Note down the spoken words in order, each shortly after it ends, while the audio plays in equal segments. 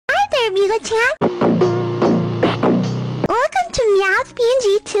there, Beagle-chan. Welcome to Meow's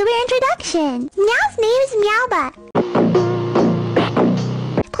PNG tuber introduction. Meow's name is Meowbahh.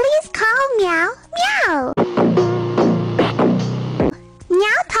 Please call Meow, Meow.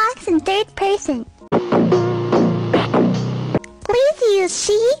 Meow talks in third person. Please use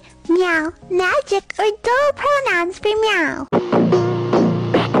she, meow, magic, or dual pronouns for Meow.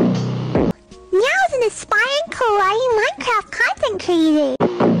 Meow is an aspiring kawaii Minecraft content creator.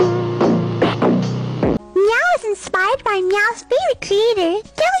 Meow is inspired by Meow's favorite creator,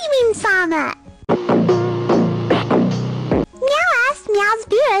 Jellybean-sama. Meow asked Meow's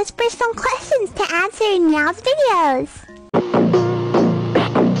viewers for some questions to answer in Meow's videos.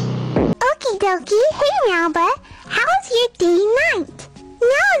 Okie dokie, hey Meowbahh, how's your day night?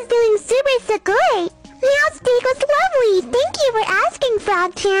 Meow is doing super great. Meow's day was lovely, thank you for asking,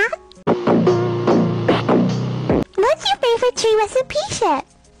 Frog-chan. What's your favorite dream recipe ship?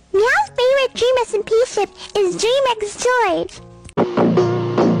 Meow's favorite dream recipe ship is Dream X George.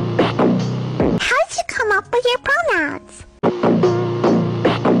 How'd you come up with your pronouns?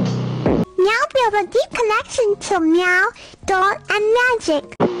 Meow built a deep connection to Meow, Doll, and Magic.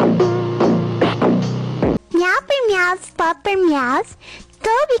 Meow for Meows, spelled for Meows,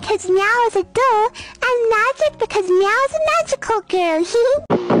 Doll because Meow is a doll, and Magic because Meow is a magical girl.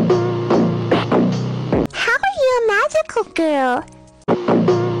 How are you a magical girl?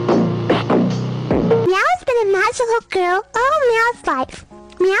 Meow has been a magical girl all Meow's life.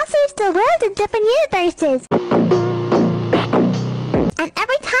 Meow saves the world in different universes. And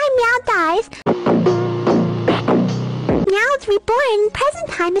every time Meow dies, Meow is reborn in present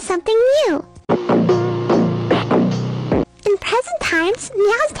time as something new. In present times,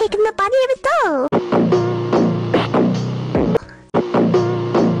 Meow has taken the body of a doll.